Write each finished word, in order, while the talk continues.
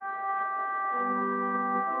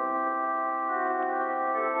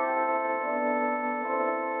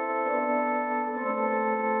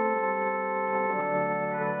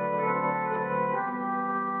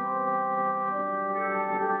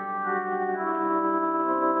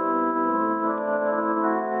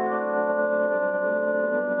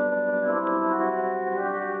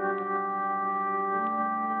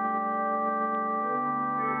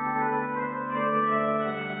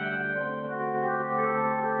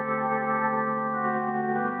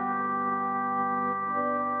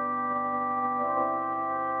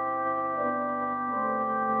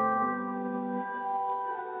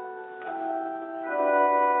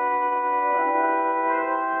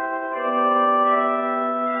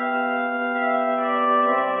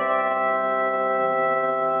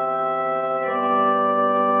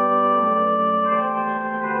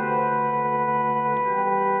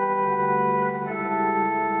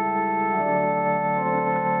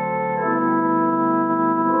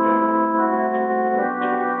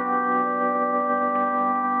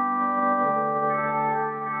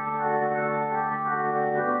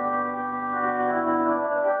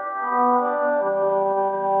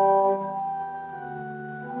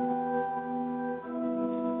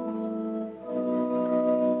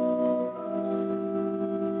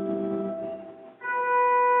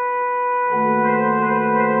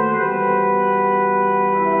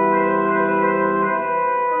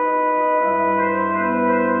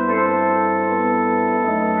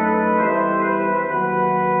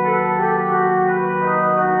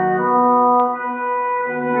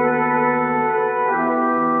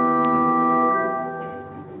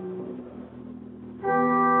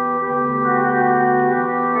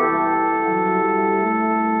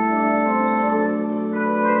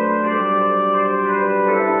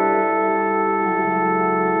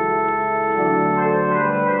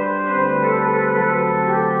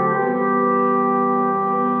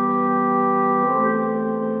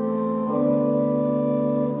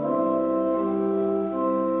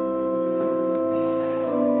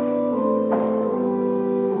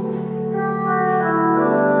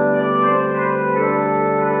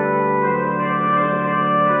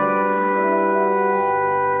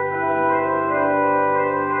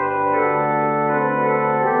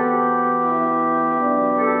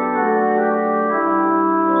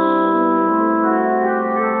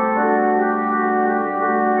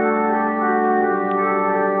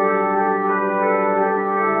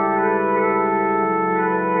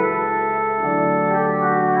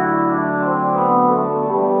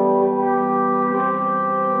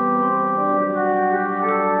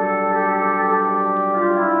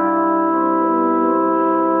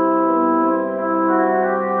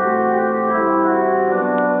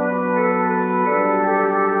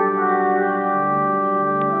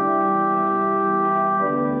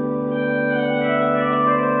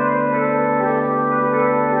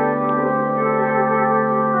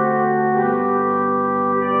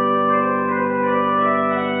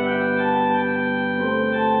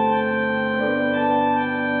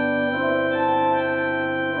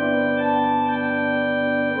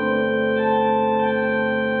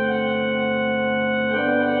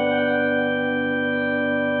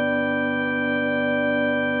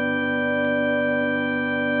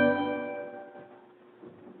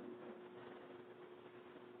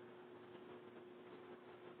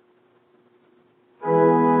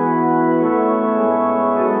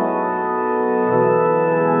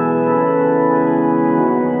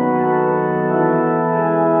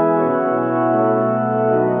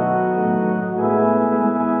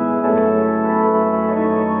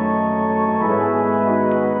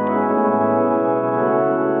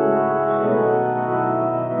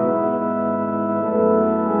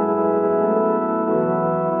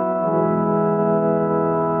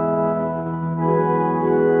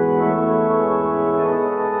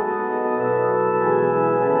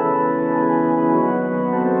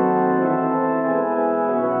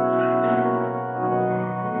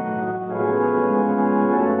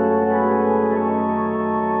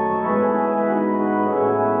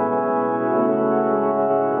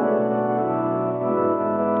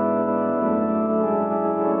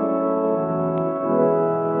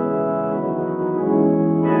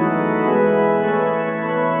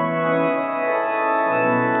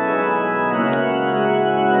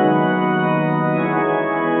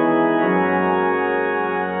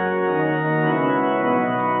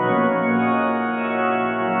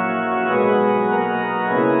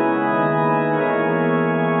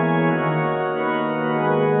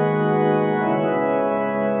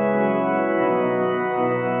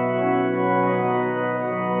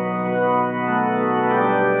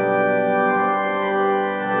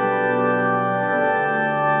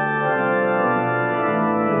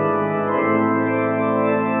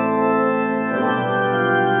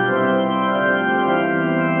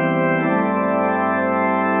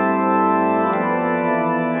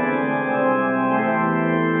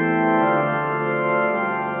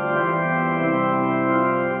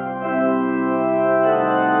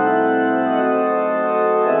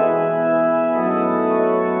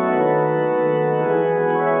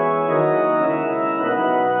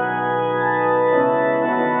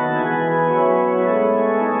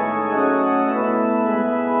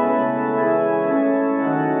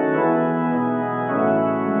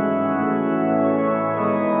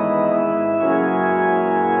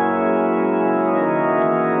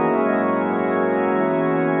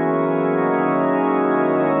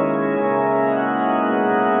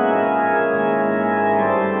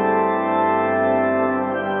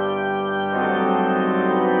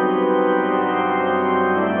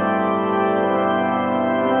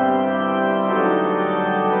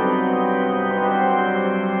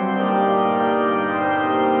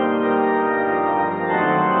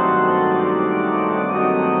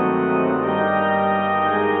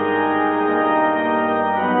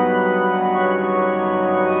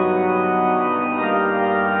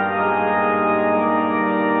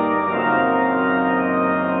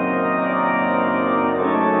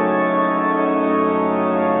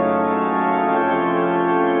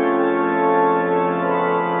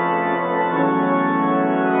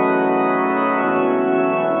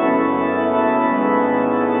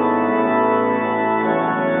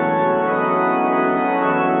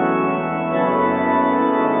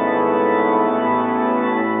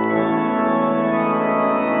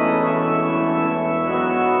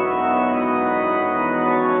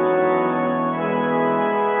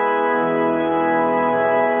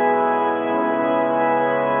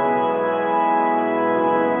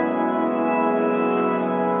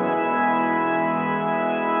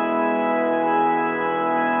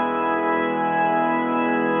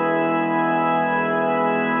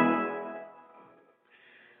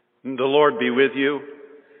Lord be with you,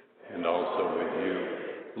 and also with you.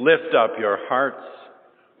 Lift up your hearts.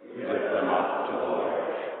 We lift them up to the Lord.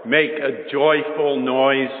 Make a joyful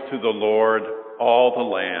noise to the Lord, all the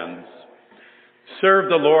lands.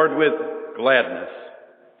 Serve the Lord with gladness.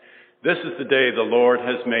 This is the day the Lord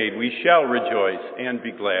has made. We shall rejoice and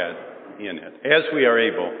be glad in it. As we are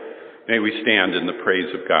able, may we stand in the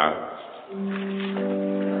praise of God.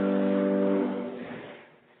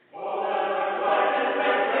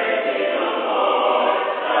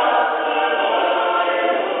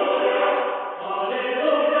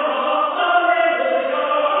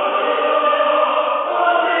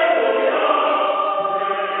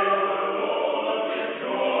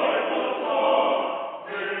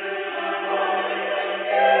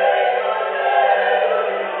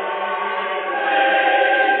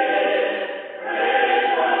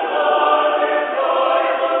 Praise the Lord with joy.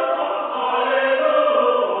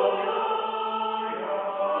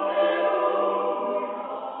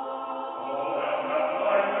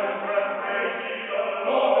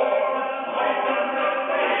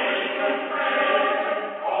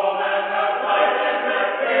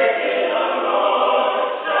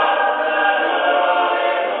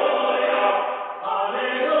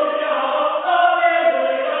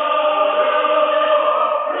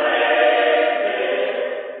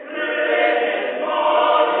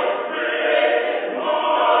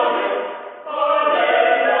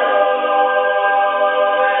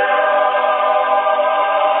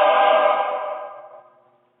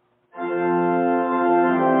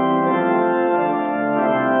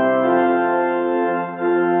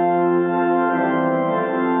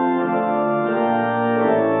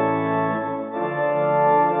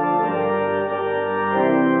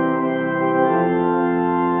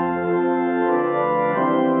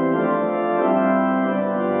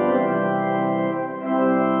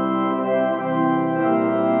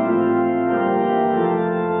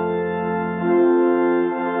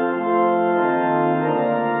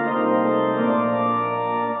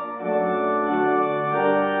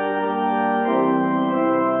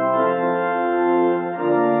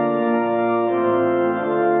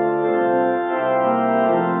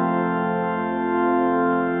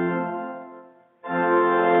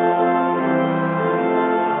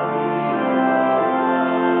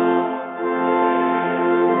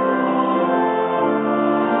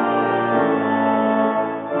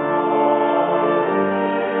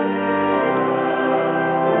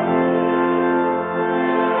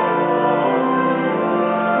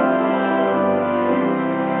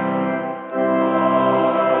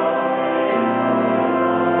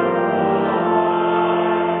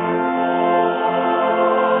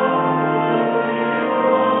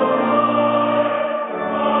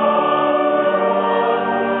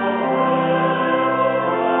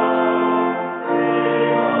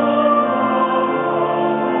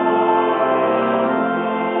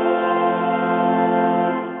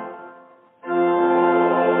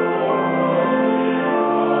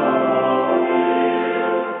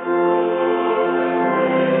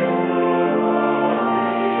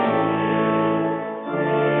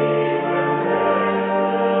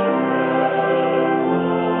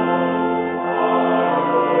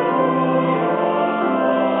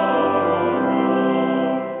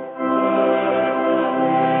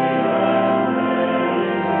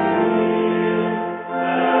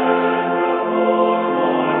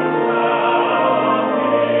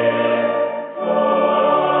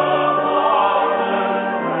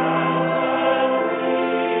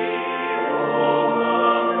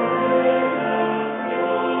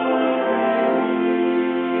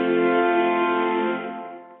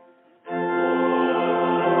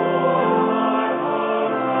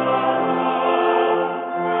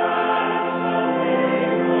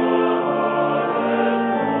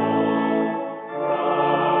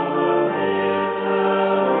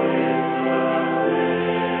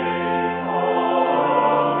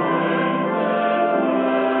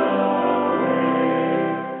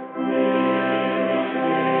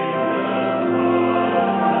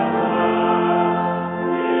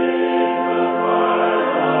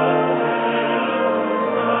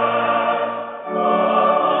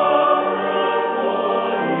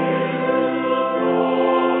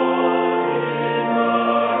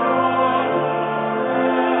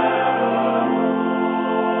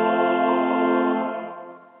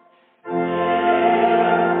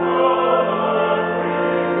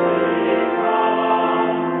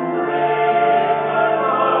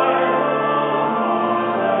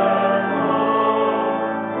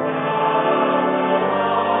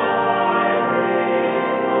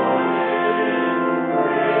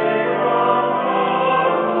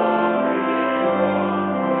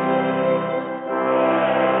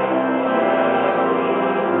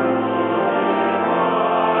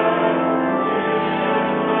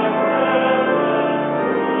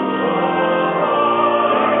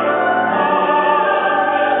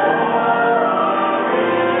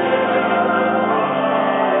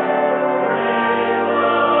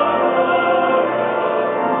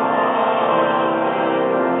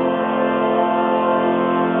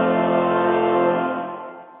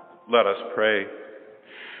 us pray.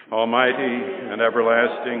 Almighty and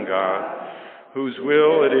everlasting God, whose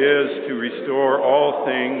will it is to restore all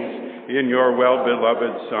things in your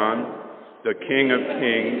well-beloved Son, the King of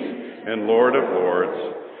kings and Lord of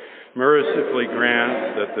lords, mercifully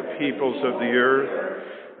grant that the peoples of the earth,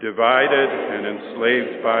 divided and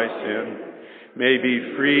enslaved by sin, may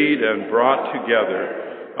be freed and brought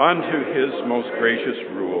together unto his most gracious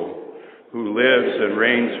rule, who lives and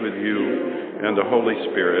reigns with you and the Holy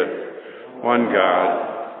Spirit, one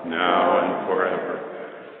God, now and forever.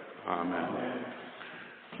 Amen.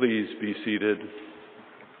 Please be seated.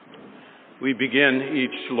 We begin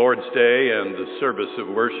each Lord's Day and the service of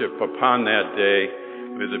worship upon that day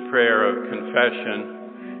with a prayer of confession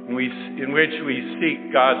in which we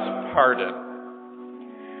seek God's pardon.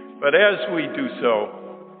 But as we do so,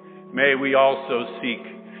 may we also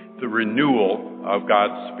seek the renewal of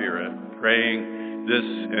God's Spirit, praying this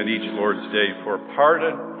and each Lord's Day for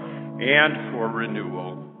pardon and for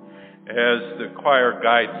renewal. As the choir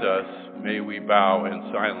guides us, may we bow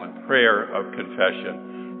in silent prayer of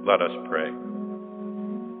confession. Let us pray.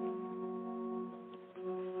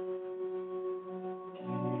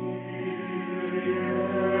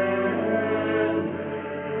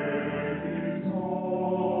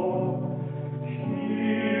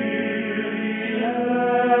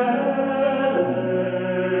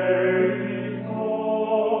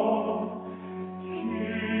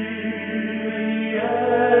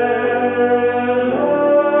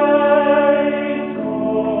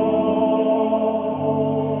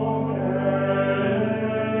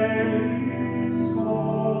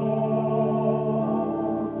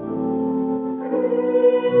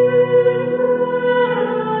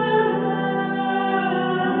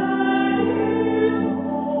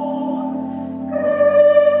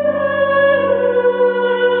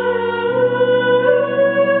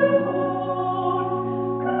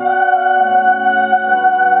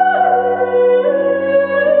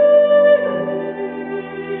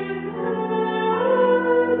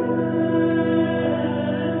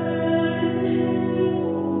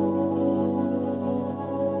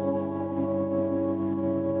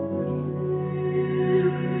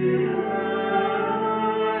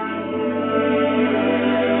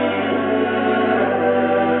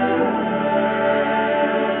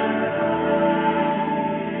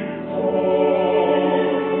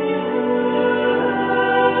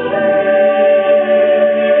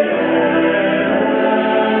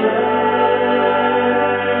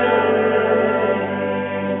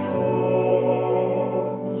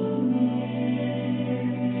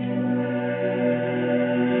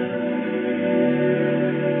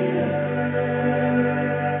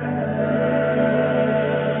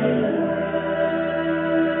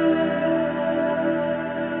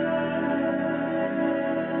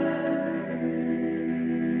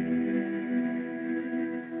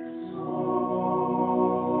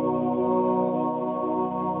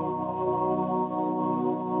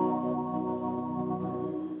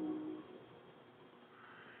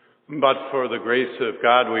 But for the grace of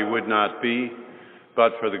God we would not be.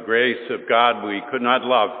 But for the grace of God we could not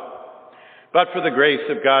love. But for the grace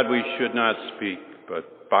of God we should not speak.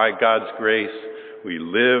 But by God's grace we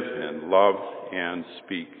live and love and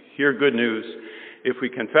speak. Hear good news. If we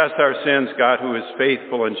confess our sins, God, who is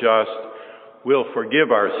faithful and just, will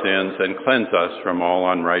forgive our sins and cleanse us from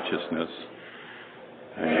all unrighteousness.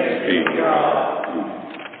 Thanks be to God.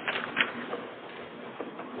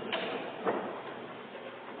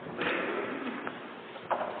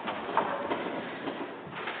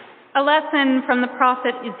 A lesson from the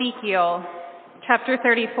prophet Ezekiel, chapter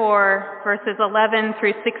 34, verses 11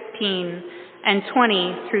 through 16 and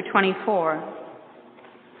 20 through 24.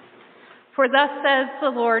 For thus says the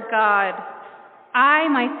Lord God, I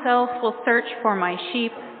myself will search for my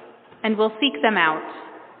sheep and will seek them out.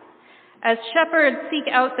 As shepherds seek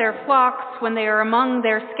out their flocks when they are among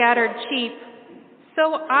their scattered sheep,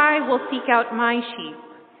 so I will seek out my sheep.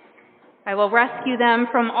 I will rescue them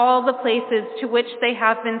from all the places to which they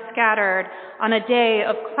have been scattered on a day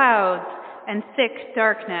of clouds and thick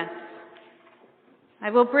darkness.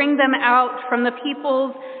 I will bring them out from the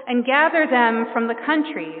peoples and gather them from the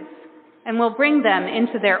countries, and will bring them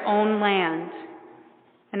into their own land.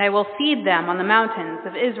 And I will feed them on the mountains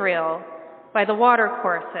of Israel, by the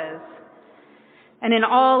watercourses, and in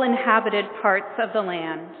all inhabited parts of the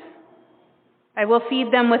land. I will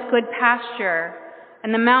feed them with good pasture,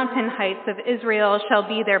 and the mountain heights of Israel shall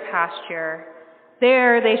be their pasture.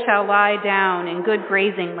 There they shall lie down in good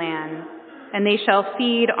grazing land, and they shall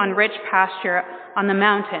feed on rich pasture on the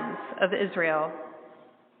mountains of Israel.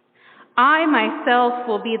 I myself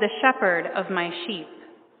will be the shepherd of my sheep,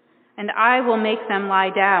 and I will make them lie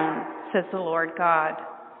down says the Lord God.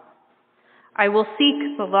 I will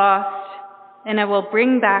seek the lost, and I will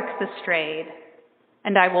bring back the strayed,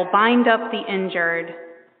 and I will bind up the injured,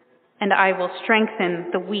 and I will strengthen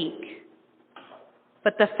the weak.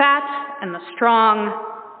 But the fat and the strong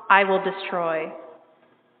I will destroy.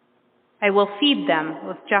 I will feed them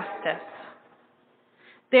with justice.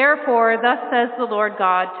 Therefore, thus says the Lord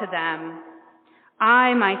God to them,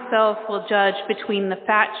 I myself will judge between the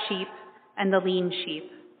fat sheep and the lean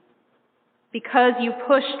sheep. Because you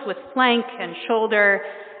pushed with flank and shoulder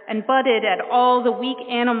and butted at all the weak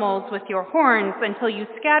animals with your horns until you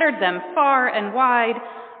scattered them far and wide,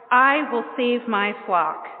 I will save my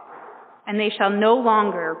flock, and they shall no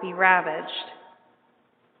longer be ravaged.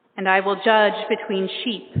 And I will judge between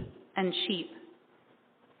sheep and sheep.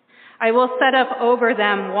 I will set up over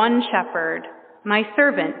them one shepherd, my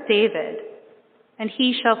servant David, and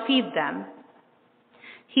he shall feed them.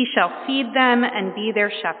 He shall feed them and be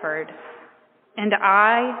their shepherd. And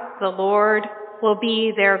I, the Lord, will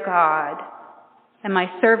be their God, and my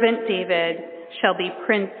servant David shall be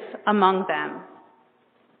prince among them.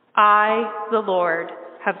 I, the Lord,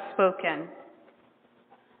 have spoken.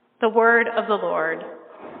 The word of the Lord.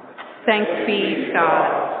 Thanks be to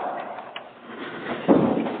God.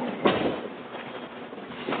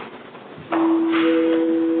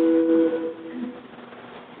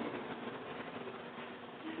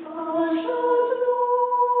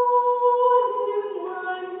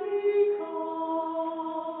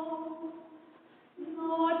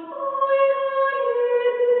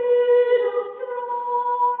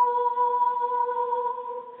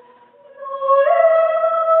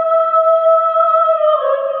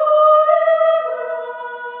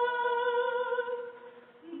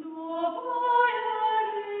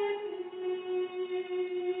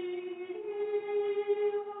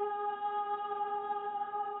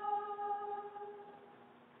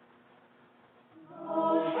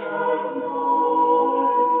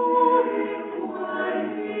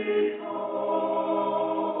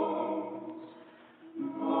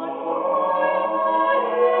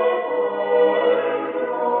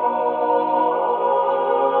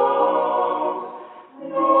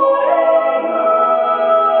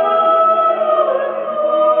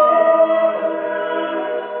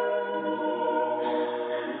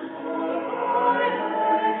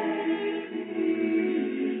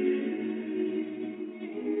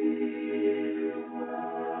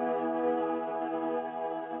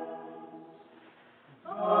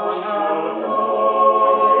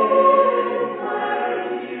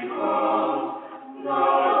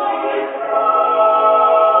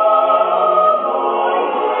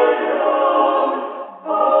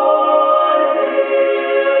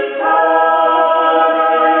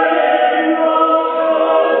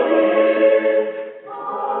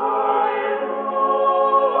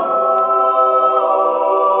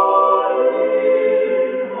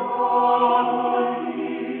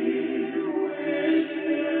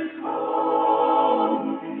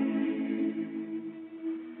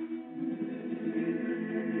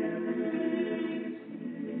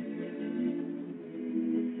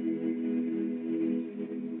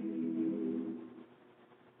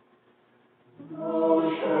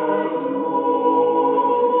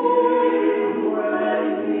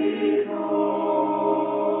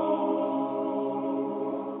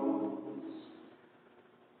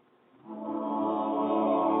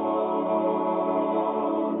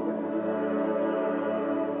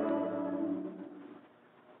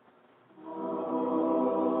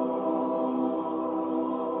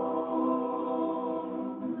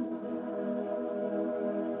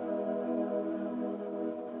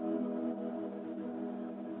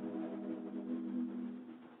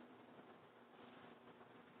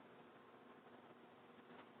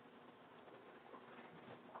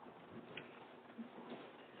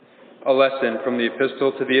 A lesson from the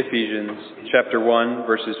Epistle to the Ephesians, chapter 1,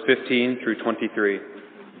 verses 15 through 23.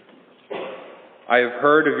 I have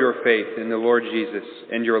heard of your faith in the Lord Jesus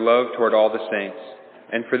and your love toward all the saints,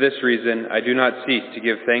 and for this reason I do not cease to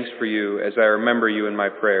give thanks for you as I remember you in my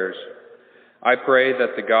prayers. I pray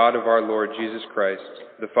that the God of our Lord Jesus Christ,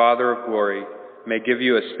 the Father of glory, may give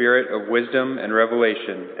you a spirit of wisdom and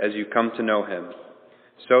revelation as you come to know him,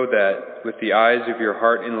 so that, with the eyes of your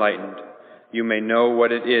heart enlightened, you may know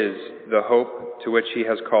what it is, the hope to which he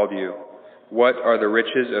has called you, what are the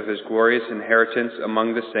riches of his glorious inheritance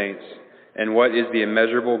among the saints, and what is the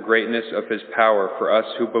immeasurable greatness of his power for us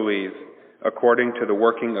who believe, according to the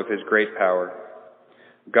working of his great power.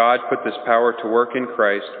 God put this power to work in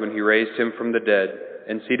Christ when he raised him from the dead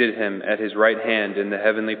and seated him at his right hand in the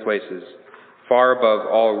heavenly places, far above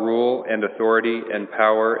all rule and authority and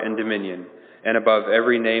power and dominion, and above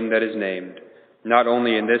every name that is named, not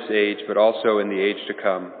only in this age, but also in the age to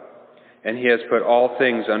come. And he has put all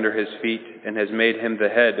things under his feet, and has made him the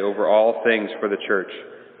head over all things for the church,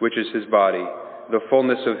 which is his body, the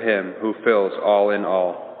fullness of him who fills all in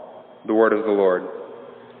all. The word of the Lord.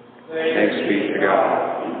 Thanks be to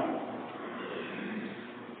God.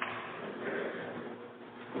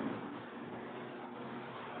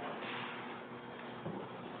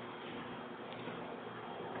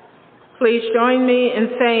 Please join me in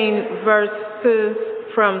saying verses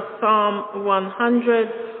from Psalm 100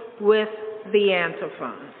 with the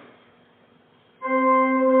antiphon.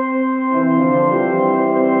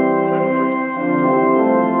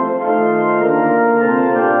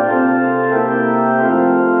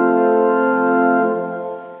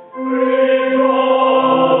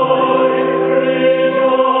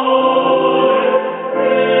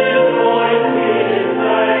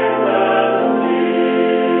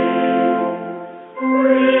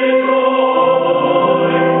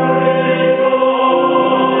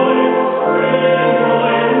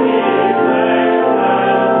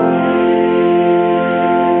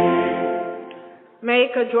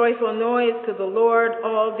 Joyful noise to the Lord,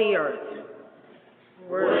 all the earth.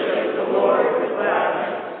 Worship the Lord with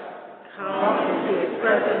gladness. Come into his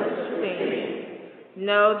presence singing.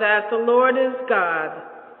 Know that the Lord is God.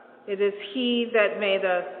 It is he that made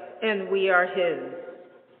us, and we are his.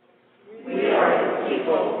 We are his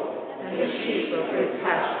people, and the sheep of his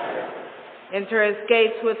pasture. Enter his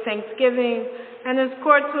gates with thanksgiving, and his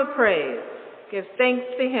courts with praise. Give thanks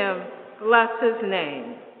to him. Bless his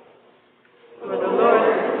name. For the Lord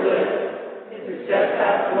is good, his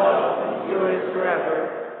steadfast love endures forever,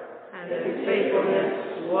 and his faithfulness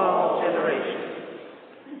to all generations.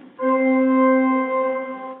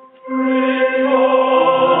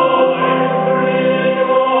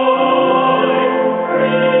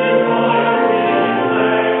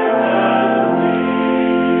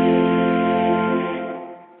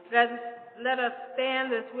 Let us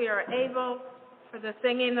stand as we are able for the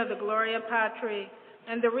singing of the Gloria Patri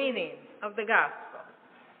and the reading of the Gospel.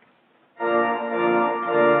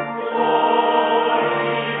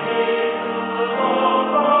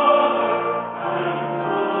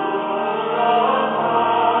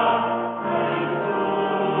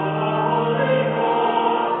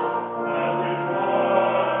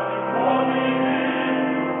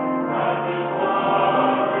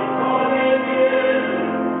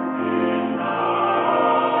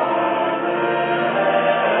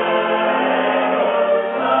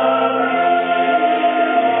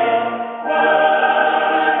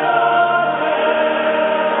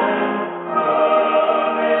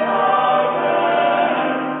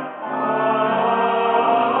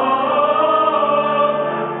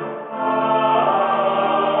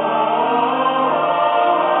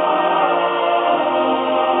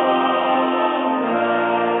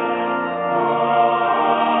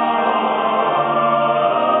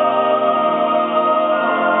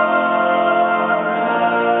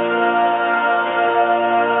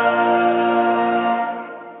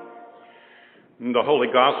 The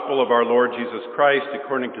Holy Gospel of our Lord Jesus Christ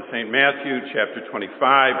according to St. Matthew, chapter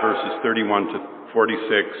 25, verses 31 to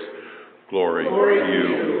 46. Glory to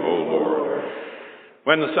you, O Lord.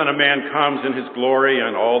 When the Son of Man comes in his glory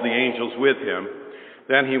and all the angels with him,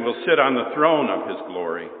 then he will sit on the throne of his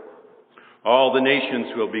glory. All the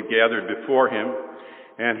nations will be gathered before him,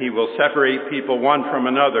 and he will separate people one from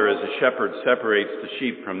another as a shepherd separates the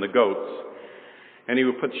sheep from the goats. And he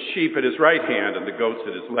will put the sheep at his right hand and the goats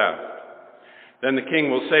at his left. Then the king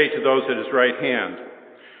will say to those at his right hand,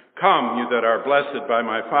 "Come, you that are blessed by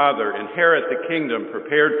my Father, inherit the kingdom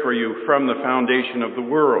prepared for you from the foundation of the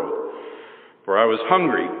world. For I was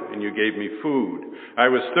hungry, and you gave me food. I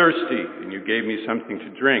was thirsty, and you gave me something to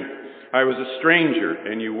drink. I was a stranger,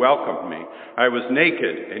 and you welcomed me. I was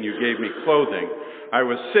naked, and you gave me clothing. I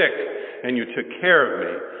was sick, and you took care of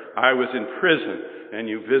me. I was in prison, and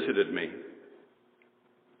you visited me."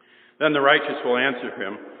 Then the righteous will answer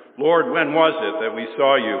him, "Lord, when was it that we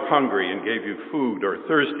saw you hungry and gave you food, or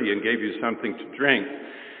thirsty and gave you something to drink?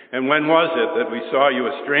 And when was it that we saw you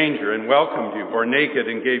a stranger and welcomed you, or naked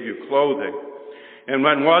and gave you clothing? And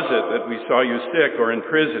when was it that we saw you sick or in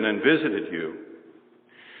prison and visited you?"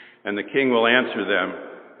 And the king will answer them,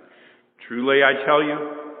 "Truly I tell you,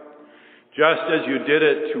 just as you did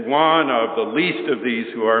it to one of the least of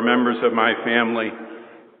these who are members of my family,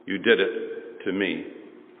 you did it to me."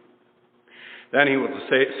 Then he will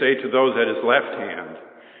say to those at his left hand,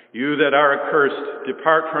 "You that are accursed,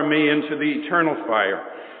 depart from me into the eternal fire,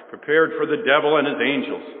 prepared for the devil and his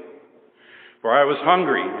angels. For I was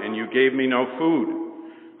hungry, and you gave me no food.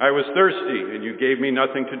 I was thirsty, and you gave me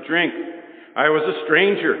nothing to drink. I was a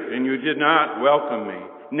stranger, and you did not welcome me,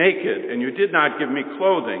 naked, and you did not give me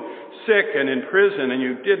clothing, sick and in prison, and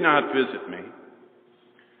you did not visit me.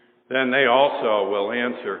 Then they also will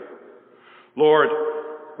answer, Lord,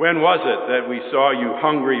 when was it that we saw you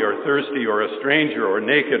hungry or thirsty or a stranger or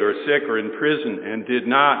naked or sick or in prison and did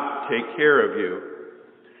not take care of you?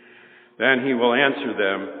 Then he will answer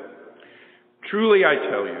them, truly I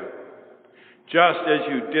tell you, just as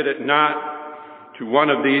you did it not to one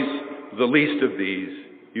of these, the least of these,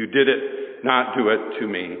 you did it not do it to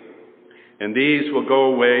me. And these will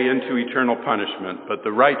go away into eternal punishment, but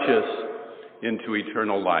the righteous into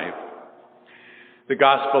eternal life. The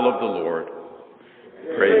Gospel of the Lord.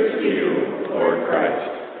 Praise to you, Lord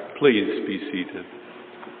Christ. Please be seated.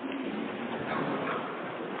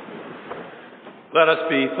 Let us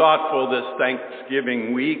be thoughtful this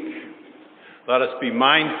Thanksgiving week. Let us be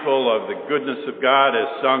mindful of the goodness of God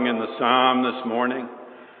as sung in the psalm this morning.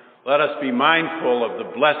 Let us be mindful of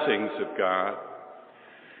the blessings of God.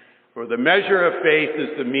 For the measure of faith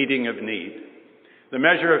is the meeting of need. The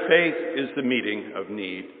measure of faith is the meeting of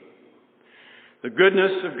need. The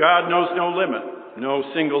goodness of God knows no limit, no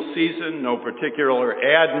single season, no particular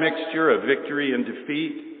admixture of victory and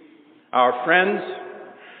defeat. Our friends,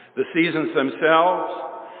 the seasons themselves,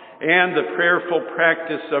 and the prayerful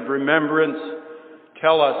practice of remembrance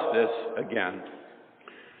tell us this again.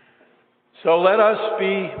 So let us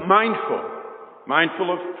be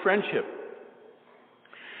mindful of friendship.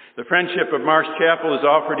 The friendship of Marsh Chapel is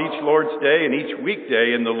offered each Lord's Day and each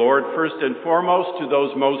weekday in the Lord, first and foremost to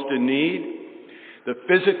those most in need. The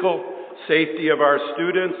physical safety of our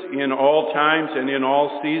students in all times and in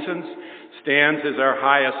all seasons stands as our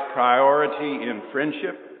highest priority in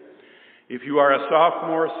friendship. If you are a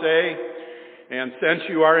sophomore, say, and since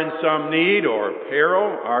you are in some need or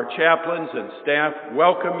peril, our chaplains and staff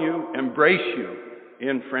welcome you, embrace you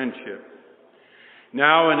in friendship.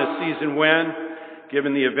 Now in a season when,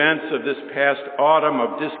 given the events of this past autumn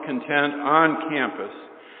of discontent on campus,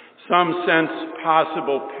 some sense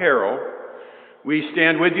possible peril, we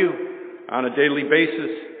stand with you on a daily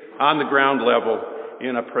basis, on the ground level,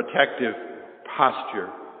 in a protective posture.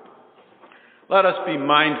 Let us be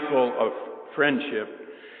mindful of friendship,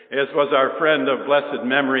 as was our friend of blessed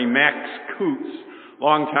memory, Max Coots,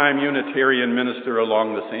 longtime Unitarian minister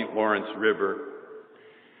along the St. Lawrence River.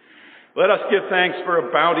 Let us give thanks for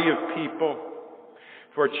a bounty of people,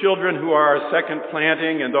 for children who are our second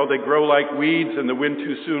planting, and though they grow like weeds and the wind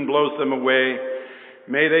too soon blows them away,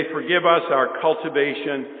 may they forgive us our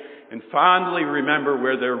cultivation and fondly remember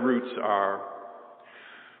where their roots are.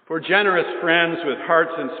 For generous friends with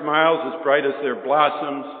hearts and smiles as bright as their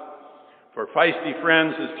blossoms, for feisty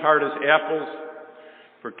friends as tart as apples,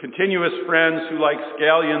 for continuous friends who like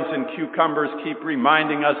scallions and cucumbers keep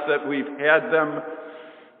reminding us that we've had them,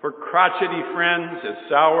 for crotchety friends as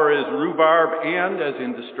sour as rhubarb and as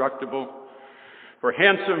indestructible, for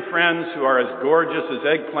handsome friends who are as gorgeous as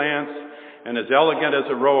eggplants and as elegant as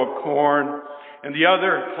a row of corn, and the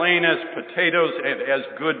other plain as potatoes and as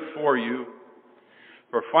good for you,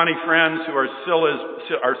 for funny friends who are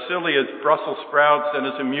silly as Brussels sprouts and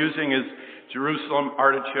as amusing as Jerusalem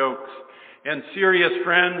artichokes, and serious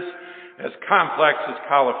friends as complex as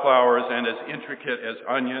cauliflowers and as intricate as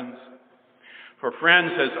onions, for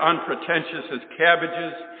friends as unpretentious as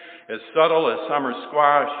cabbages, as subtle as summer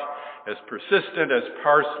squash, as persistent as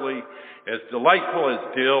parsley, as delightful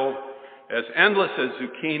as dill, as endless as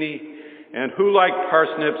zucchini, and who, like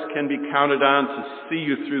parsnips, can be counted on to see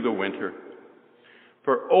you through the winter.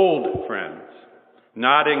 For old friends,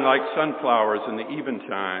 nodding like sunflowers in the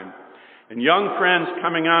eventide, and young friends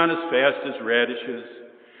coming on as fast as radishes.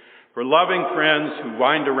 For loving friends who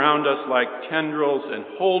wind around us like tendrils and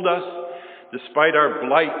hold us despite our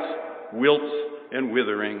blights, wilts, and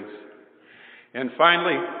witherings. And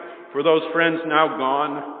finally, for those friends now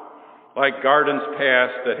gone, like gardens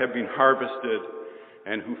past that have been harvested,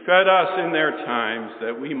 and who fed us in their times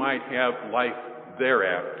that we might have life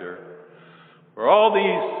thereafter. For all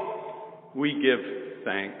these we give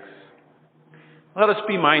thanks. Let us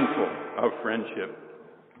be mindful of friendship.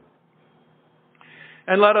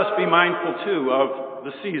 And let us be mindful, too, of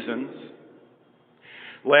the seasons.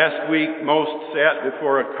 Last week, most sat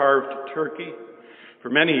before a carved turkey. For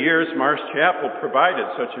many years, Marsh Chapel provided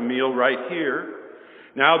such a meal right here.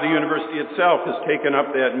 Now the university itself has taken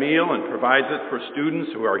up that meal and provides it for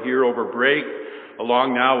students who are here over break,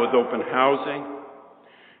 along now with open housing.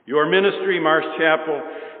 Your ministry, Marsh Chapel,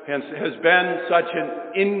 has been such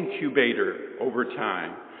an incubator over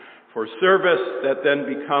time for service that then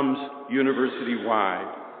becomes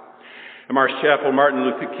university-wide. The Marsh Chapel Martin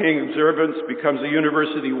Luther King observance becomes a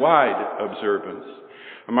university-wide observance.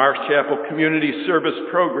 A Marsh Chapel community service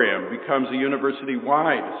program becomes a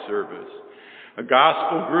university-wide service. A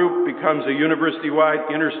gospel group becomes a university-wide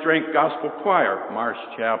inner-strength gospel choir, Marsh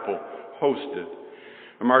Chapel hosted.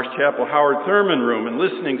 A Marsh Chapel Howard Thurman Room and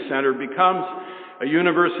Listening Center becomes a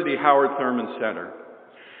University Howard Thurman Center.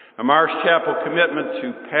 A Marsh Chapel commitment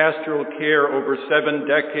to pastoral care over 7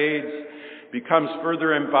 decades becomes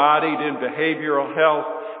further embodied in behavioral health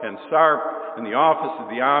and SARP in the Office of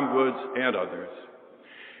the Ombuds and others.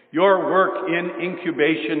 Your work in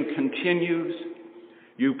incubation continues.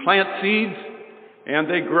 You plant seeds, and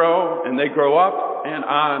they grow up and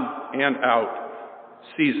on and out,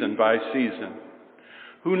 season by season.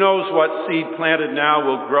 Who knows what seed planted now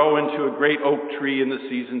will grow into a great oak tree in the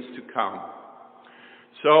seasons to come.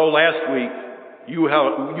 So last week, you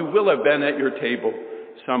will have been at your table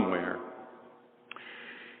somewhere.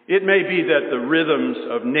 It may be that the rhythms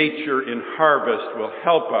of nature in harvest will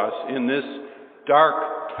help us in this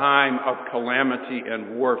dark time of calamity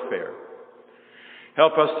and warfare.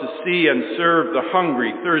 Help us to see and serve the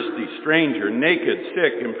hungry, thirsty, stranger, naked,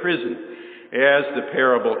 sick, imprisoned, as the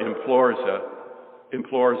parable implores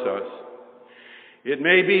us. It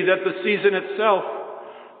may be that the season itself,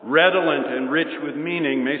 redolent and rich with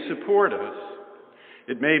meaning, may support us.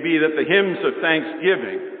 It may be that the hymns of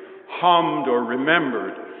thanksgiving, hummed or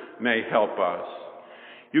remembered, may help us.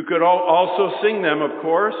 You could also sing them, of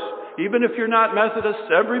course. Even if you're not Methodist,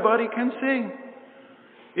 everybody can sing.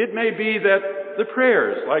 It may be that the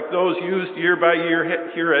prayers, like those used year by year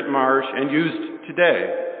here at Marsh and used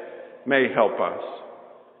today, may help us.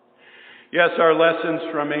 Yes, our lessons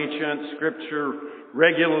from ancient Scripture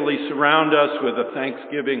regularly surround us with a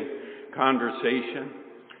Thanksgiving conversation.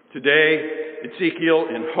 Today, Ezekiel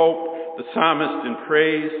in hope, the psalmist in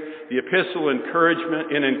praise, the epistle in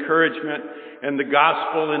encouragement, and the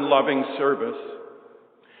gospel in loving service.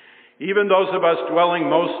 Even those of us dwelling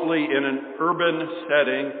mostly in an urban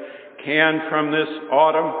setting can, from this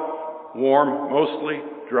autumn, warm mostly,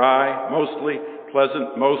 dry mostly,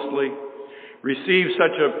 pleasant mostly, receive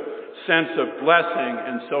such a sense of blessing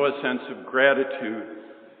and so a sense of gratitude.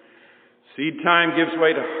 Seed time gives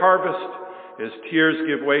way to harvest as tears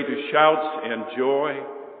give way to shouts and joy.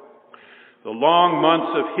 The long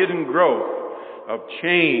months of hidden growth, of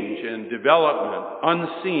change and development,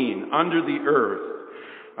 unseen under the earth,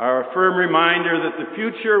 are a firm reminder that the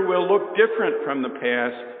future will look different from the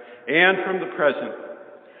past and from the present.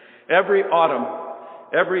 Every autumn,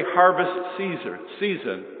 every harvest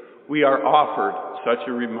season, we are offered such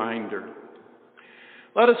a reminder.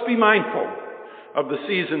 Let us be mindful of the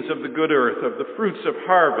seasons of the good earth, of the fruits of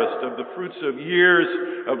harvest, of the fruits of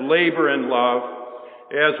years of labor and love,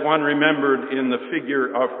 as one remembered in the figure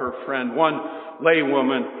of her friend. One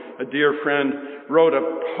laywoman, a dear friend, wrote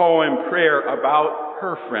a poem prayer about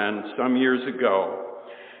her friend some years ago.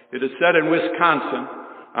 It is set in Wisconsin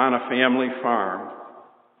on a family farm.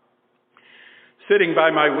 Sitting by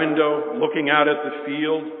my window, looking out at the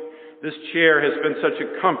field, this chair has been such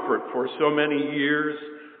a comfort for so many years,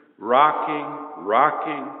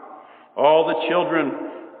 rocking. All the children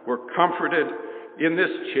were comforted in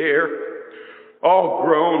this chair, all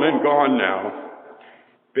grown and gone now.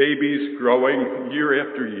 Babies growing year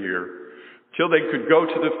after year, till they could go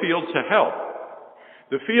to the field to help.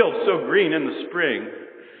 The field so green in the spring,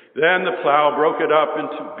 then the plow broke it up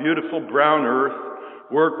into beautiful brown earth,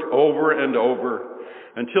 worked over and over,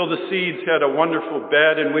 until the seeds had a wonderful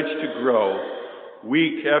bed in which to grow,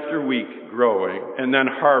 week after week growing, and then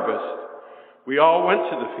harvest. We all went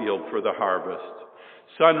to the field for the harvest.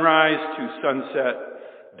 Sunrise to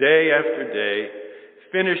sunset, day after day,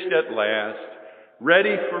 finished at last,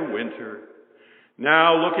 ready for winter.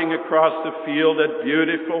 Now looking across the field at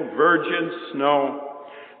beautiful virgin snow,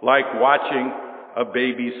 like watching a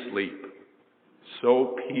baby sleep.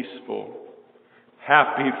 So peaceful,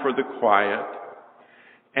 happy for the quiet,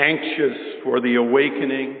 anxious for the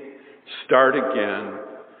awakening, start again,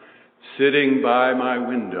 sitting by my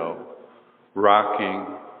window,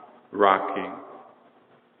 rocking.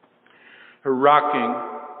 Her rocking,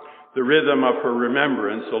 the rhythm of her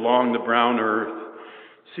remembrance along the brown earth,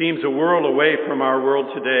 seems a world away from our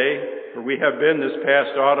world today, for we have been this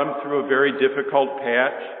past autumn through a very difficult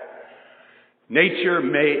patch. Nature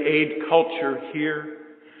may aid culture here.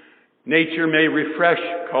 Nature may refresh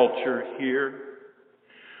culture here.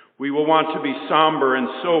 We will want to be somber and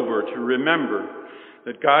sober to remember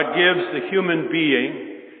that God gives the human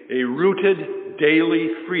being a rooted daily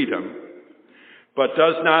freedom, but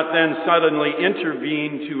does not then suddenly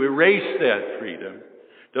intervene to erase that freedom,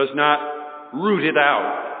 does not root it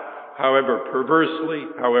out, however perversely,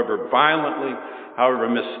 however violently, however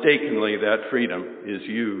mistakenly that freedom is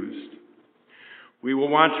used. We will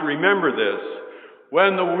want to remember this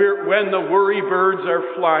when the worry birds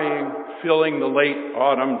are flying, filling the late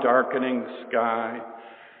autumn darkening sky.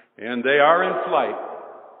 And they are in flight,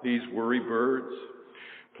 these worry birds.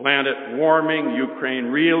 Planet warming, Ukraine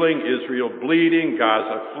reeling, Israel bleeding,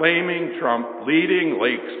 Gaza flaming, Trump leading,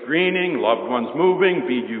 lakes greening, loved ones moving,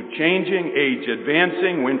 BU changing, age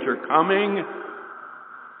advancing, winter coming.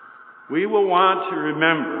 We will want to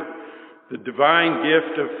remember the divine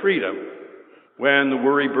gift of freedom when the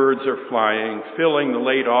worry birds are flying, filling the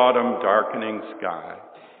late autumn darkening sky.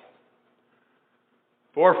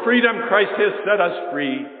 For freedom Christ has set us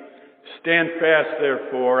free. Stand fast,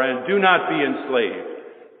 therefore, and do not be enslaved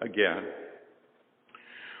again.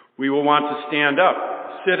 We will want to stand up,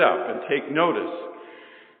 sit up, and take notice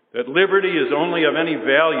that liberty is only of any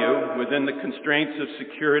value within the constraints of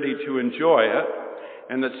security to enjoy it,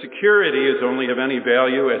 and that security is only of any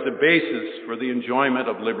value as a basis for the enjoyment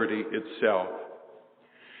of liberty itself.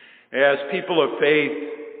 As people of faith,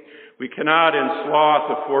 we cannot in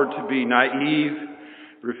sloth afford to be naive,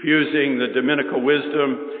 refusing the Dominical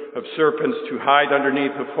wisdom of serpents to hide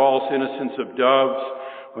underneath the false innocence of doves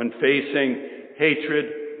when facing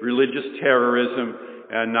hatred, religious terrorism,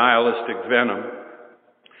 and nihilistic venom.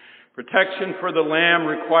 Protection for the lamb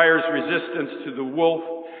requires resistance to the wolf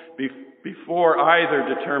before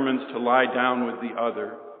either determines to lie down with the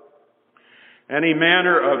other. Any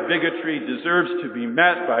manner of bigotry deserves to be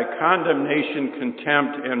met by condemnation,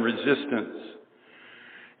 contempt, and resistance.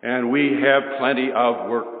 And we have plenty of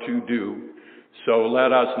work to do, so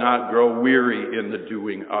let us not grow weary in the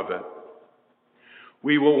doing of it.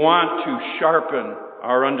 We will want to sharpen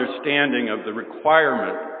our understanding of the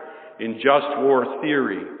requirement in just war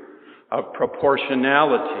theory of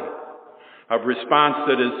proportionality, of response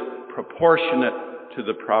that is proportionate to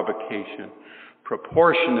the provocation,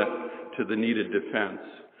 proportionate to the needed defense,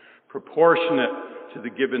 proportionate to the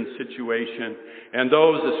given situation, and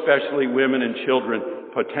those, especially women and children,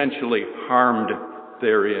 potentially harmed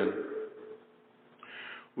therein.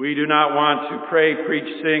 We do not want to pray,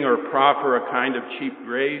 preach, sing, or proffer a kind of cheap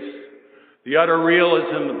grace. The utter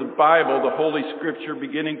realism of the Bible, the Holy Scripture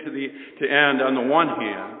beginning to end on the one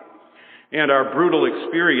hand, and our brutal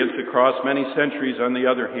experience across many centuries on the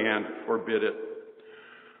other hand, forbid it.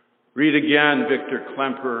 Read again Victor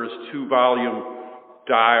Klemperer's 2-volume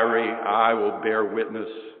diary, I Will Bear Witness,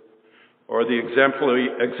 or the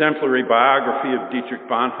exemplary biography of Dietrich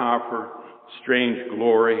Bonhoeffer, Strange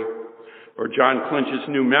Glory, or John Clinch's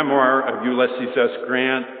new memoir of Ulysses S.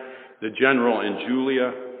 Grant, The General and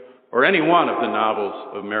Julia, or any one of the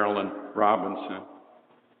novels of Marilynne Robinson.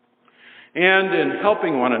 And in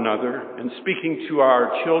helping one another and speaking to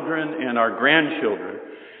our children and our grandchildren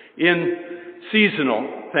in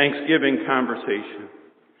seasonal Thanksgiving conversation,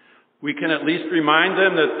 we can at least remind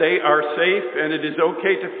them that they are safe and it is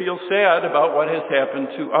okay to feel sad about what has happened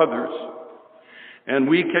to others. And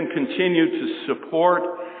we can continue to support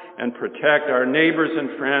and protect our neighbors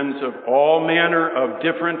and friends of all manner of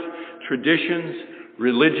different traditions,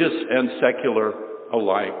 religious and secular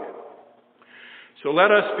alike. So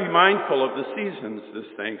let us be mindful of the seasons this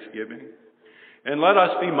Thanksgiving, and let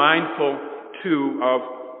us be mindful, too, of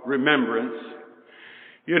remembrance.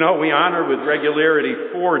 You know, we honor with regularity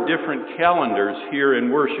 4 different calendars here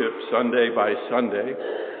in worship, Sunday by Sunday.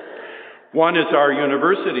 One is our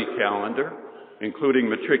university calendar, including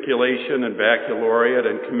matriculation and baccalaureate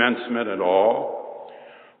and commencement and all.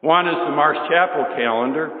 One is the Marsh Chapel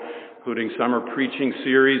calendar, including summer preaching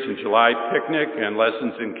series and July picnic and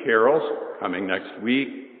lessons and carols coming next week.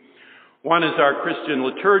 One is our Christian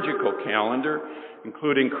liturgical calendar,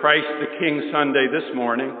 including Christ the King Sunday this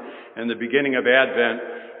morning and the beginning of Advent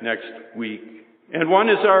next week. And one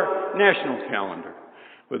is our national calendar,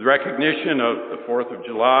 with recognition of the 4th of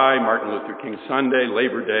July, Martin Luther King Sunday,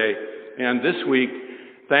 Labor Day, and this week,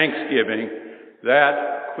 Thanksgiving,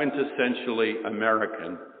 that quintessentially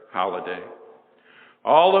American holiday.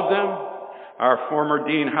 All of them, our former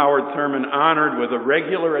Dean Howard Thurman honored with a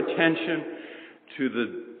regular attention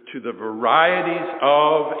to the varieties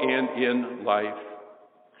of and in life.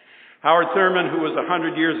 Howard Thurman, who was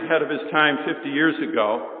 100 years ahead of his time 50 years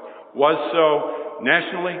ago, was so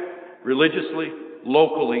nationally, religiously,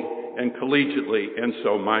 locally, and collegiately, and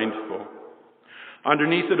so mindful.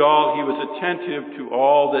 Underneath it all, he was attentive to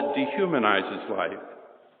all that dehumanizes life,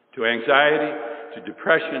 to anxiety, to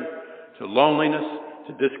depression, to loneliness,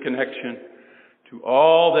 to disconnection, to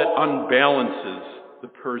all that unbalances the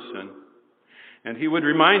person. And he would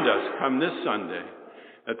remind us, come this Sunday,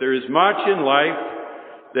 that there is much in life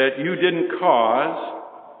that you didn't cause,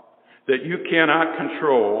 that you cannot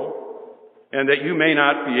control, and that you may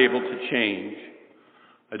not be able to change.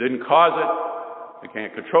 I didn't cause it, I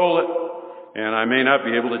can't control it, and I may not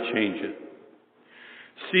be able to change it.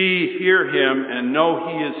 See, hear him, and know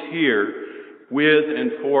he is here with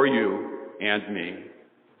and for you and me.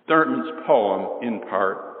 Thurman's poem in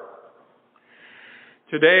part.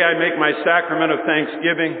 Today I make my sacrament of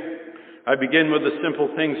thanksgiving. I begin with the simple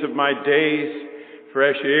things of my days: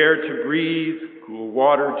 fresh air to breathe, cool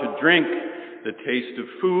water to drink, the taste of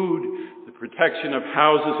food, the protection of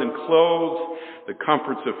houses and clothes, the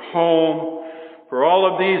comforts of home. For all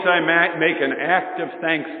of these I make an act of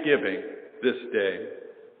thanksgiving this day.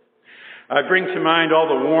 I bring to mind all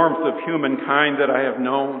the warmth of humankind that I have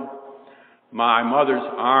known, my mother's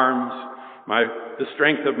arms, the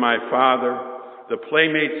strength of my father, the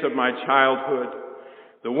playmates of my childhood,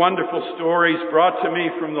 the wonderful stories brought to me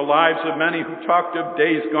from the lives of many who talked of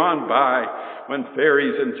days gone by when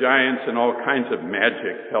fairies and giants and all kinds of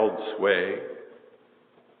magic held sway.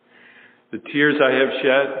 The tears I have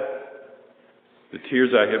shed, the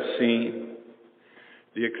tears I have seen,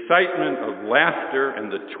 the excitement of laughter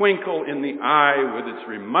and the twinkle in the eye with its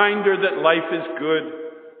reminder that life is good.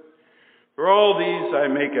 For all these I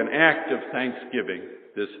make an act of thanksgiving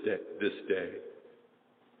this day.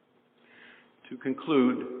 To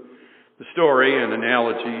conclude, the story, an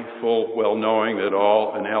analogy, full well knowing that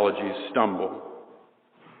all analogies stumble.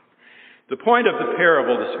 The point of the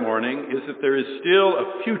parable this morning is that there is still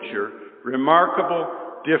a future, remarkable,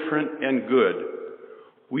 different, and good.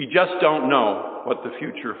 We just don't know what the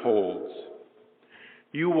future holds.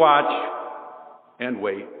 You watch and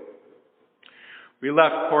wait. We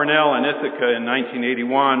left Cornell and Ithaca in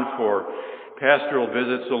 1981 for pastoral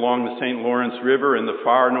visits along the St. Lawrence River in the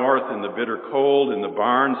far north, in the bitter cold, in the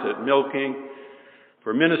barns at milking,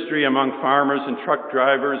 for ministry among farmers and truck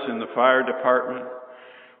drivers in the fire department,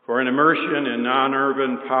 for an immersion in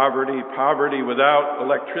non-urban poverty without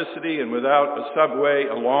electricity and without a subway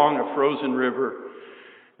along a frozen river,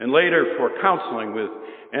 and later for counseling with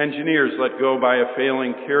engineers let go by a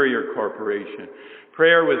failing carrier corporation,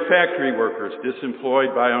 prayer with factory workers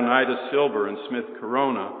disemployed by Oneida Silver and Smith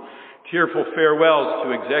Corona, tearful farewells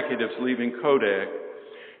to executives leaving Kodak.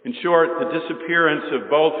 In short, the disappearance of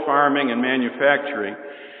both farming and manufacturing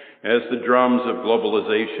as the drums of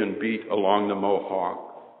globalization beat along the Mohawk.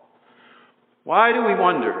 Why do we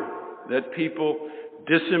wonder that people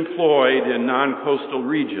disemployed in non-coastal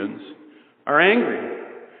regions are angry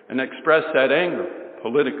and express that anger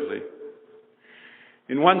politically?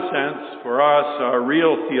 In one sense, for us, our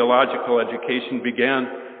real theological education began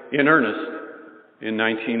in earnest in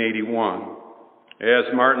 1981,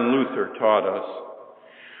 as Martin Luther taught us.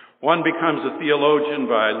 One becomes a theologian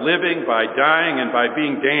by living, by dying, and by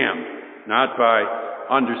being damned, not by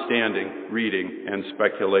understanding, reading, and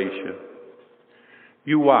speculation.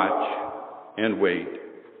 You watch and wait.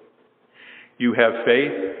 You have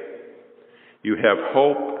faith, you have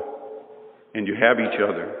hope, and you have each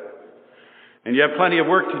other. And you have plenty of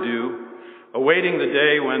work to do, awaiting the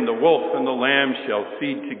day when the wolf and the lamb shall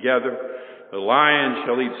feed together, the lion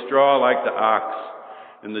shall eat straw like the ox,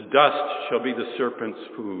 and the dust shall be the serpent's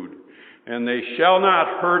food. And they shall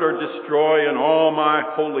not hurt or destroy in all my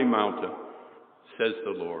holy mountain, says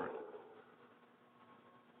the Lord.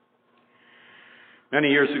 Many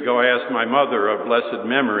years ago, I asked my mother of blessed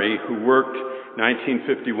memory, who worked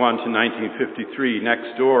 1951 to 1953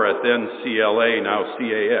 next door at then CLA, now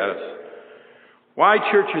CAS, why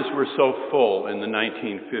churches were so full in the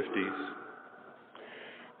 1950s.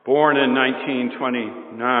 Born in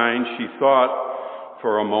 1929, she thought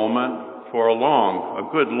for a moment, for a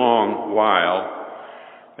good long while,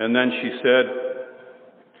 and then she said,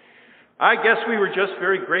 I guess we were just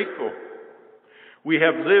very grateful. We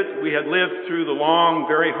had lived through the long,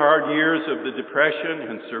 very hard years of the Depression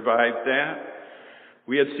and survived that.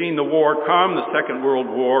 We had seen the war come, the Second World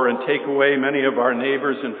War, and take away many of our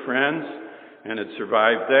neighbors and friends, and had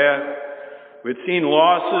survived that. We had seen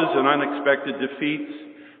losses and unexpected defeats,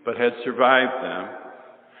 but had survived them.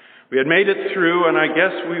 We had made it through, and I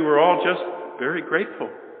guess we were all just very grateful,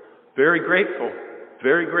 very grateful,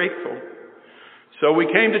 very grateful. So we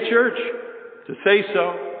came to church to say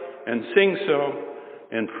so, and sing so,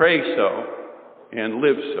 and pray so, and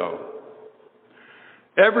live so.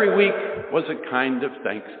 Every week was a kind of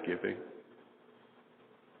Thanksgiving.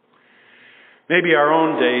 Maybe our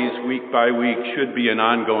own days, week by week, should be an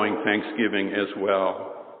ongoing Thanksgiving as well.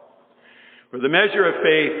 For the measure of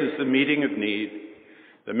faith is the meeting of need.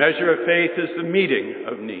 The measure of faith is the meeting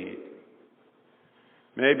of need.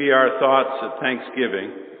 Maybe our thoughts at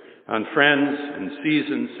Thanksgiving on friends and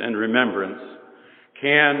seasons and remembrance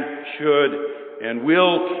can, should, and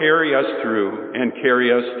will carry us through and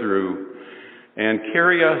carry us through and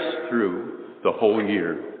carry us through the whole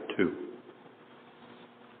year, too.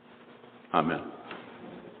 Amen.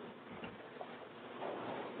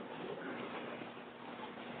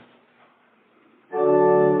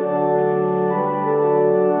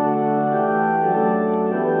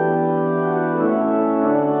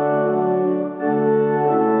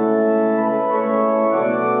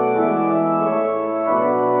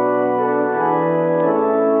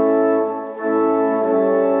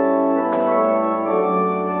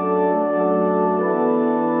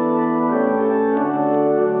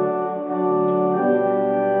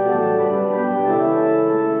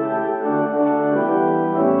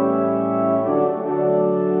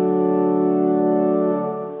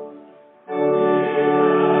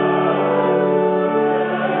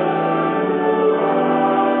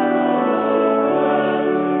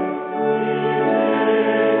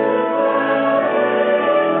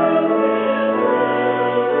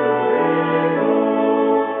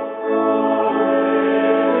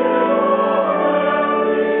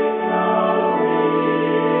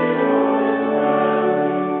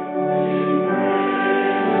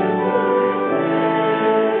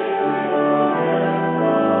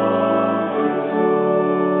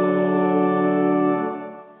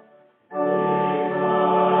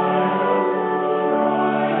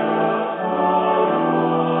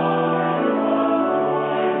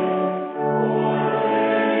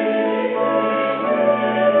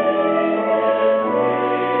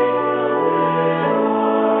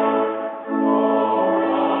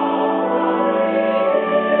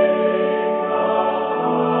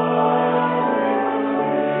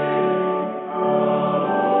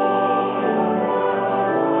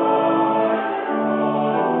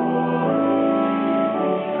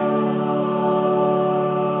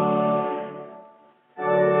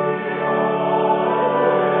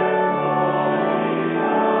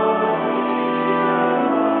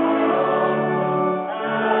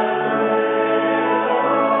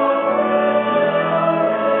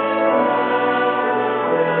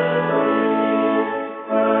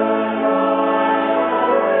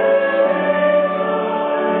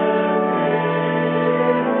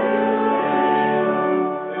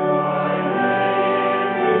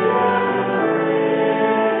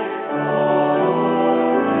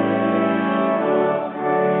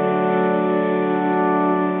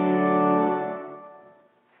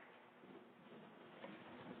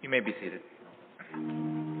 may be seated.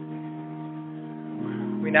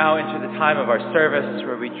 We now enter the time of our service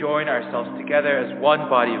where we join ourselves together as one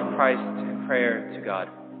body of Christ in prayer to God.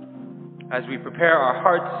 As we prepare our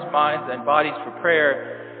hearts, minds, and bodies for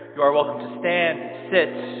prayer, you are welcome to stand,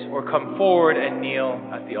 sit, or come forward and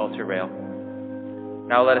kneel at the altar rail.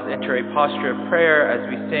 Now let us enter a posture of prayer as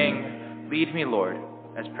we sing, "Lead Me, Lord,"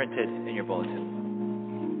 as printed in your bulletin.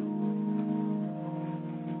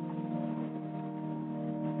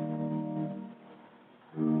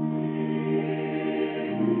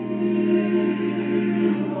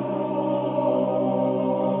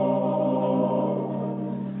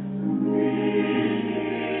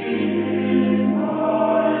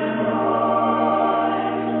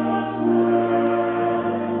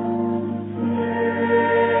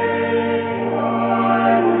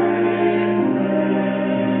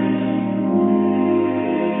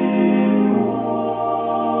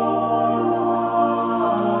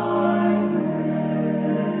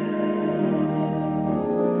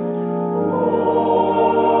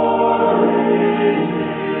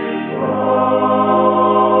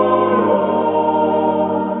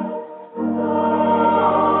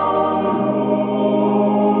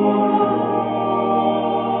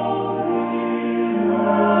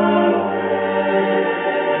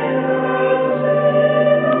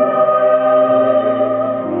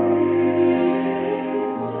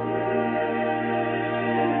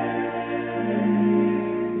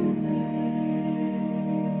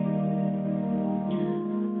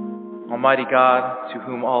 Almighty God, to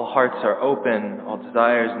whom all hearts are open, all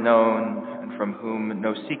desires known, and from whom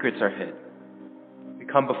no secrets are hid, we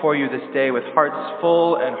come before you this day with hearts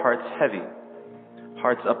full and hearts heavy,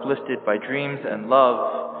 hearts uplifted by dreams and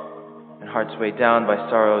love, and hearts weighed down by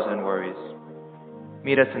sorrows and worries.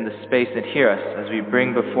 Meet us in this space and hear us as we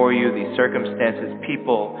bring before you the circumstances,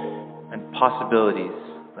 people, and possibilities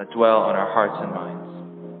that dwell on our hearts and minds.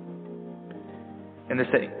 In this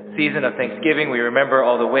season of Thanksgiving, we remember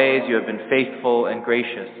all the ways you have been faithful and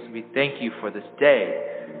gracious. We thank you for this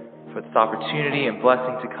day, for this opportunity and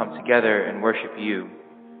blessing to come together and worship you.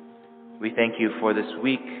 We thank you for this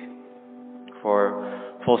week,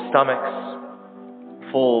 for full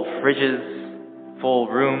stomachs, full fridges, full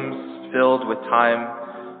rooms filled with time,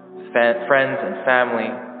 friends and family,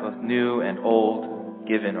 both new and old,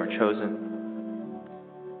 given or chosen.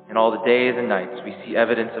 In all the days and nights we see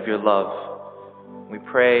evidence of your love. We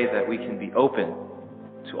pray that we can be open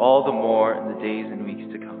to all the more in the days and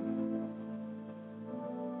weeks to come.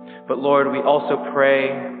 But Lord, we also pray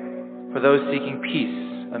for those seeking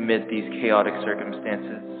peace amid these chaotic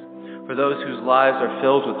circumstances, for those whose lives are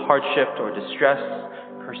filled with hardship or distress,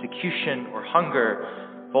 persecution or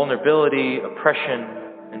hunger, vulnerability, oppression,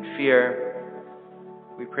 and fear.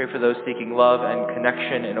 We pray for those seeking love and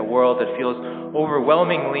connection in a world that feels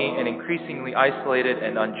overwhelmingly and increasingly isolated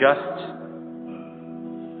and unjust.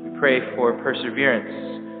 We pray for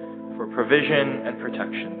perseverance, for provision and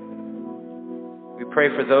protection. We pray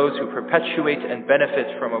for those who perpetuate and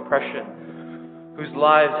benefit from oppression, whose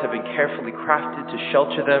lives have been carefully crafted to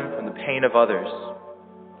shelter them from the pain of others.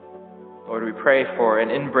 Lord, we pray for an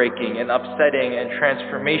inbreaking and upsetting and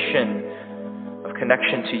transformation of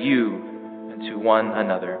connection to you and to one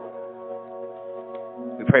another.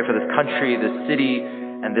 We pray for this country, this city,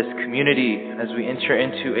 and this community as we enter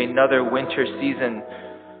into another winter season,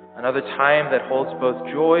 another time that holds both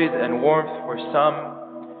joys and warmth for some,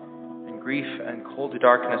 and grief and cold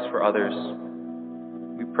darkness for others.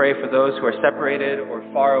 We pray for those who are separated or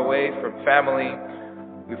far away from family.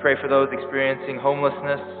 We pray for those experiencing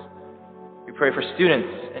homelessness. We pray for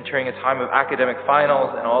students entering a time of academic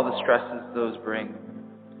finals and all the stresses those bring.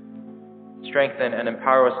 Strengthen and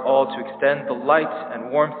empower us all to extend the light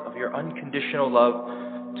and warmth of your unconditional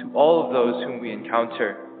love to all of those whom we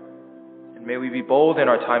encounter. And may we be bold in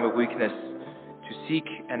our time of weakness to seek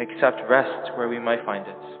and accept rest where we might find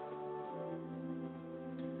it.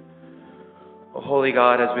 O holy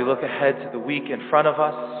God, as we look ahead to the week in front of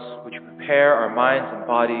us, would you prepare our minds and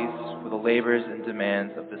bodies for the labors and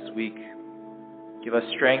demands of this week? Give us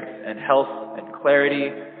strength and health and clarity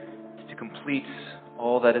to complete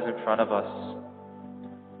all that is in front of us.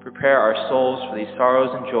 Prepare our souls for these sorrows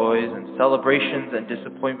and joys and celebrations and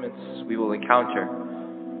disappointments we will encounter,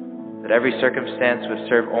 that every circumstance would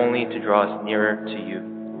serve only to draw us nearer to you.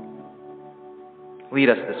 Lead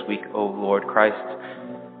us this week, O Lord Christ,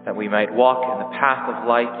 that we might walk in the path of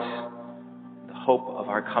light, the hope of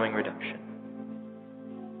our coming redemption.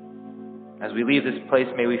 As we leave this place,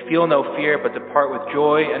 may we feel no fear, but depart with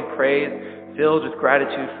joy and praise, filled with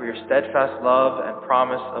gratitude for your steadfast love and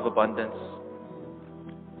promise of abundance.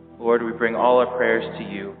 Lord, we bring all our prayers to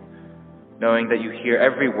you, knowing that you hear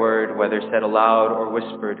every word, whether said aloud or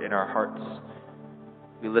whispered in our hearts.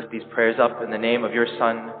 We lift these prayers up in the name of your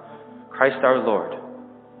Son, Christ our Lord.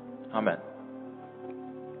 Amen.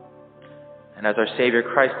 And as our Savior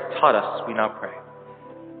Christ taught us, we now pray.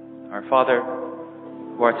 Our Father,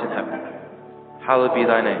 who art in heaven, hallowed be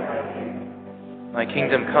thy name. Thy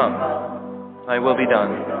kingdom come, thy will be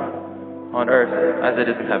done, on earth as it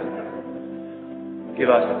is in heaven. Give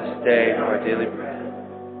us this day our daily bread.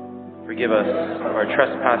 Forgive us of our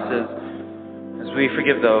trespasses, as we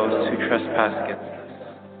forgive those who trespass against us.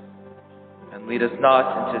 And lead us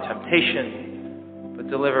not into temptation, but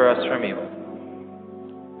deliver us from evil.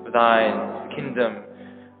 For thine is the kingdom,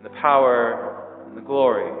 and the power, and the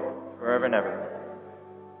glory, forever and ever.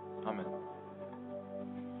 Amen.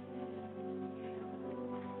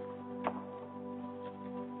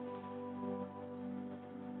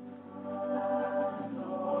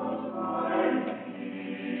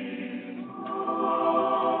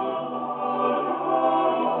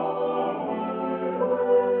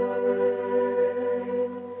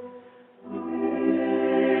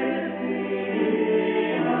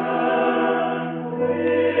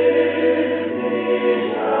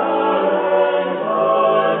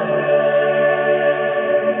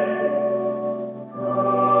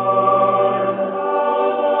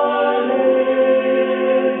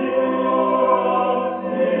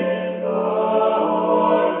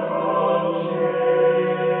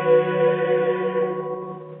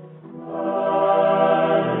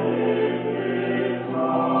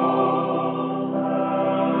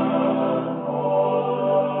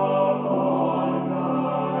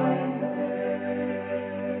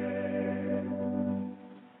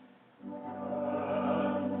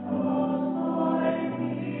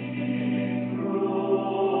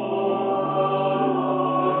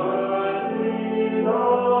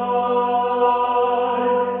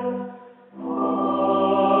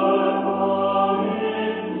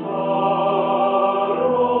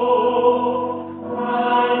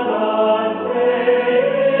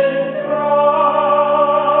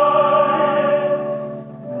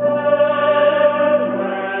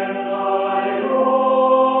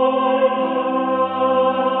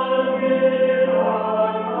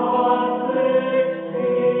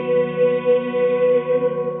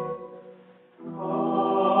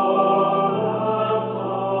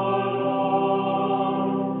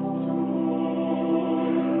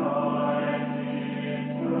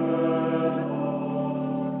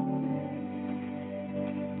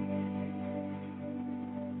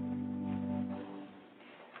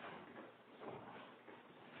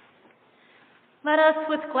 Let us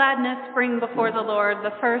with gladness bring before the Lord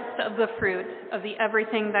the first of the fruit of the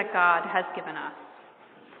everything that God has given us.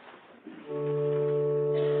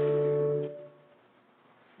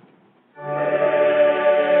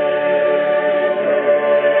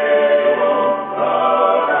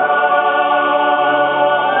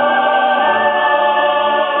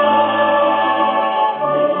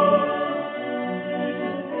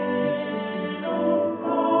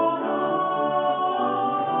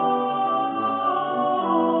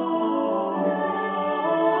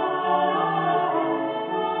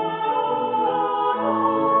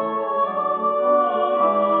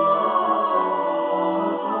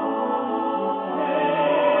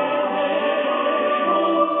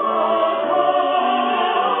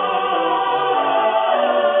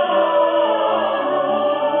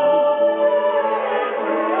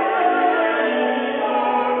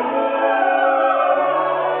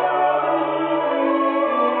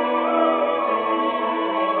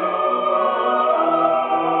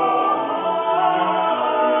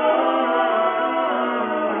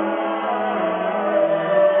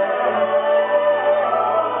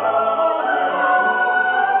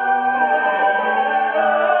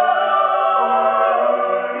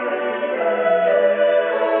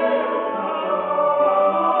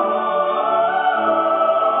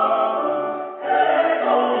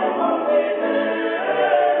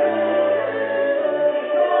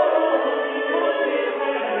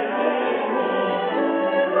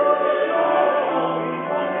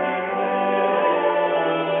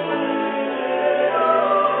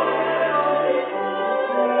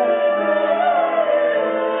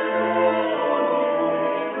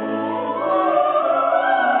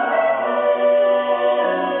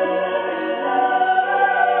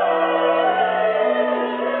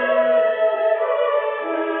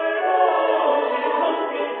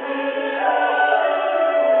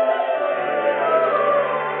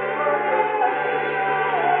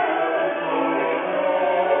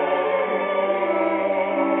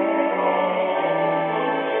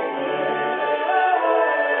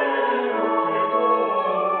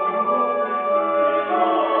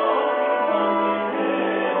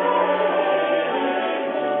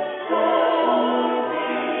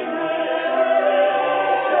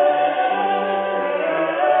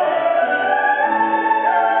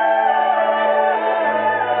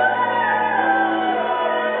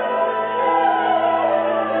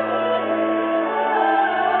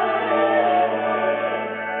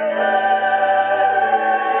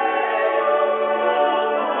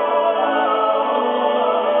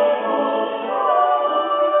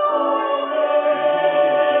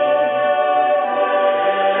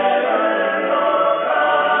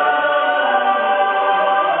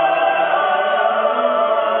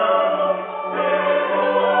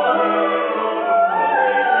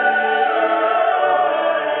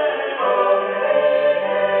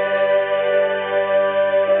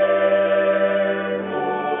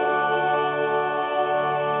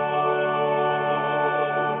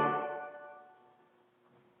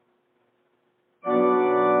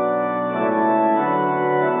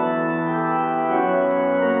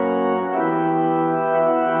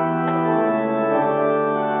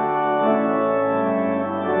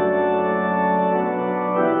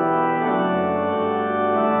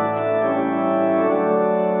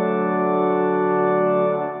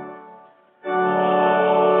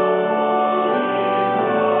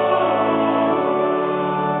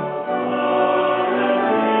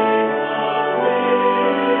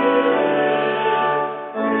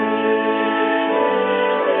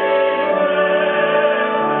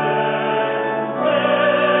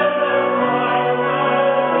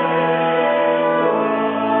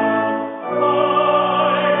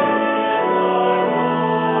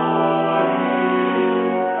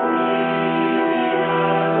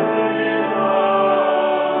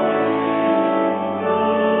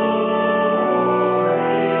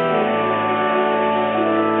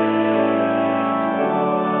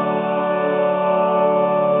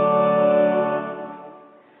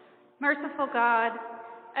 God,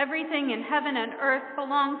 everything in heaven and earth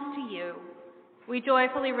belongs to you. We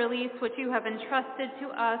joyfully release what you have entrusted to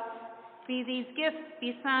us. Be these gifts,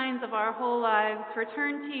 be signs of our whole lives,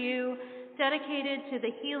 returned to you, dedicated to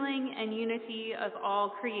the healing and unity of all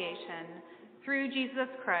creation. Through Jesus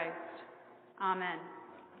Christ. Amen.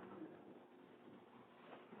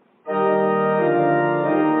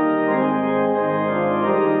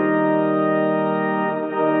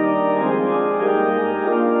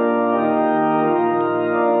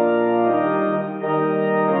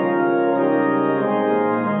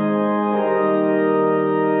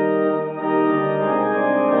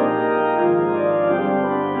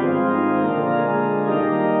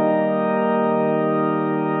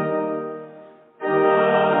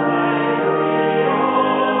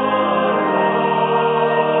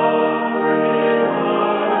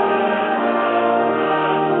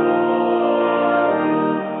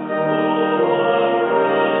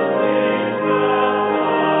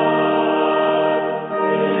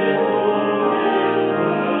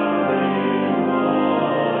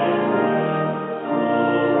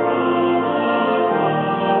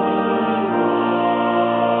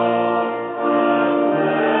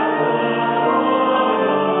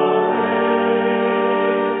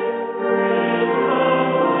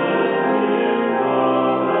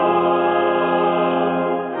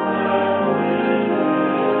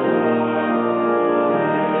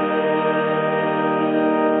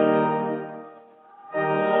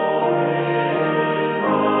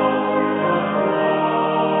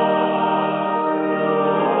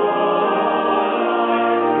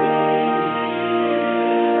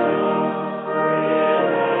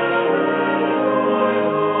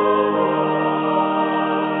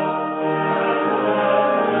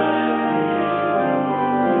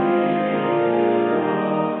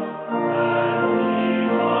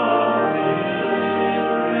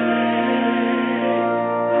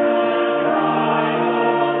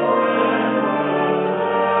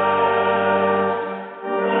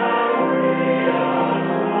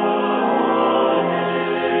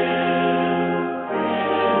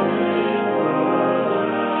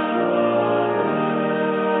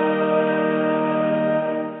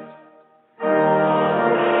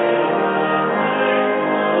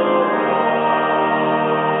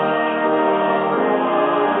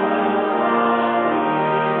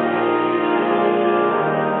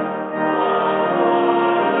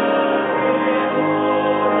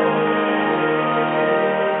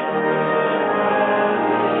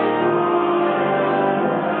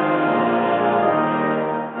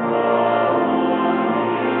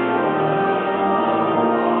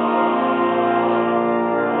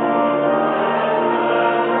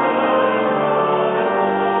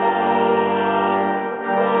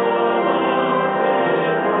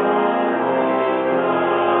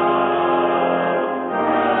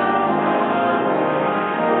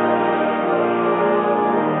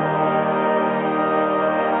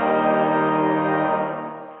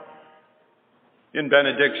 In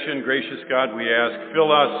benediction, gracious God, we ask,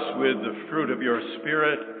 fill us with the fruit of your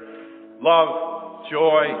Spirit, love,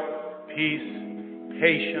 joy, peace,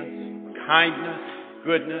 patience, kindness,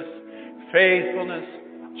 goodness, faithfulness,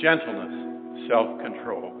 gentleness,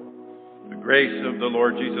 self-control. The grace of the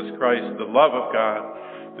Lord Jesus Christ, the love of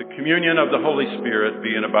God, the communion of the Holy Spirit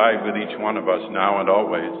be and abide with each one of us now and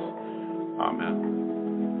always. Amen.